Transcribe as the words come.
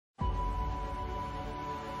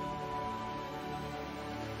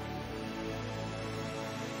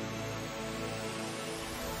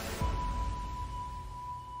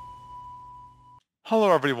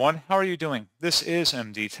Hello everyone, how are you doing? This is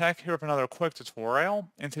MD Tech here with another quick tutorial.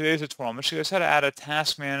 In today's tutorial, I'm going to show you guys how to add a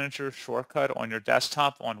task manager shortcut on your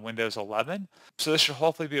desktop on Windows 11. So this should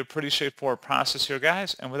hopefully be a pretty straightforward process here,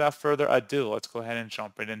 guys. And without further ado, let's go ahead and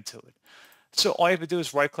jump right into it. So all you have to do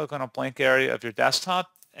is right click on a blank area of your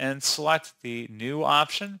desktop and select the new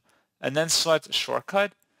option and then select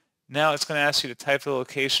shortcut. Now it's going to ask you to type the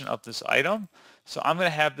location of this item. So I'm going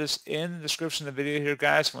to have this in the description of the video here,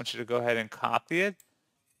 guys. I want you to go ahead and copy it.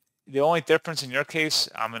 The only difference in your case,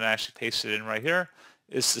 I'm going to actually paste it in right here,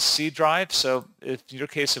 is the C drive. So if in your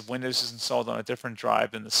case, if Windows is installed on a different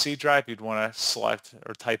drive than the C drive, you'd want to select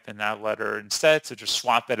or type in that letter instead. So just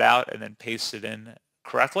swap it out and then paste it in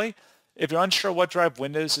correctly. If you're unsure what drive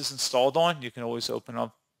Windows is installed on, you can always open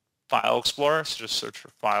up File Explorer. So just search for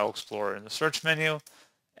File Explorer in the search menu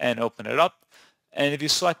and open it up. And if you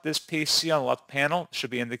select this PC on the left panel, it should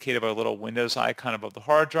be indicated by a little Windows icon above the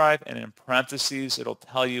hard drive, and in parentheses, it'll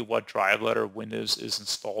tell you what drive letter Windows is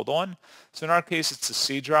installed on. So in our case, it's the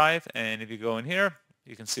C drive, and if you go in here,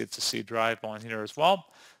 you can see it's a C drive on here as well.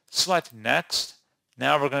 Select Next.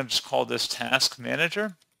 Now we're going to just call this Task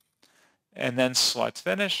Manager, and then select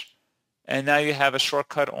Finish. And now you have a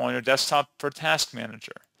shortcut on your desktop for Task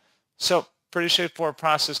Manager. So pretty straightforward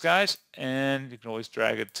process, guys, and you can always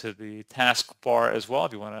drag it to the taskbar as well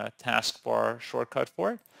if you want a taskbar shortcut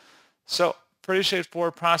for it. So pretty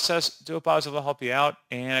straightforward process. Do hope I was able to help you out,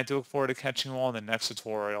 and I do look forward to catching you all in the next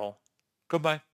tutorial. Goodbye.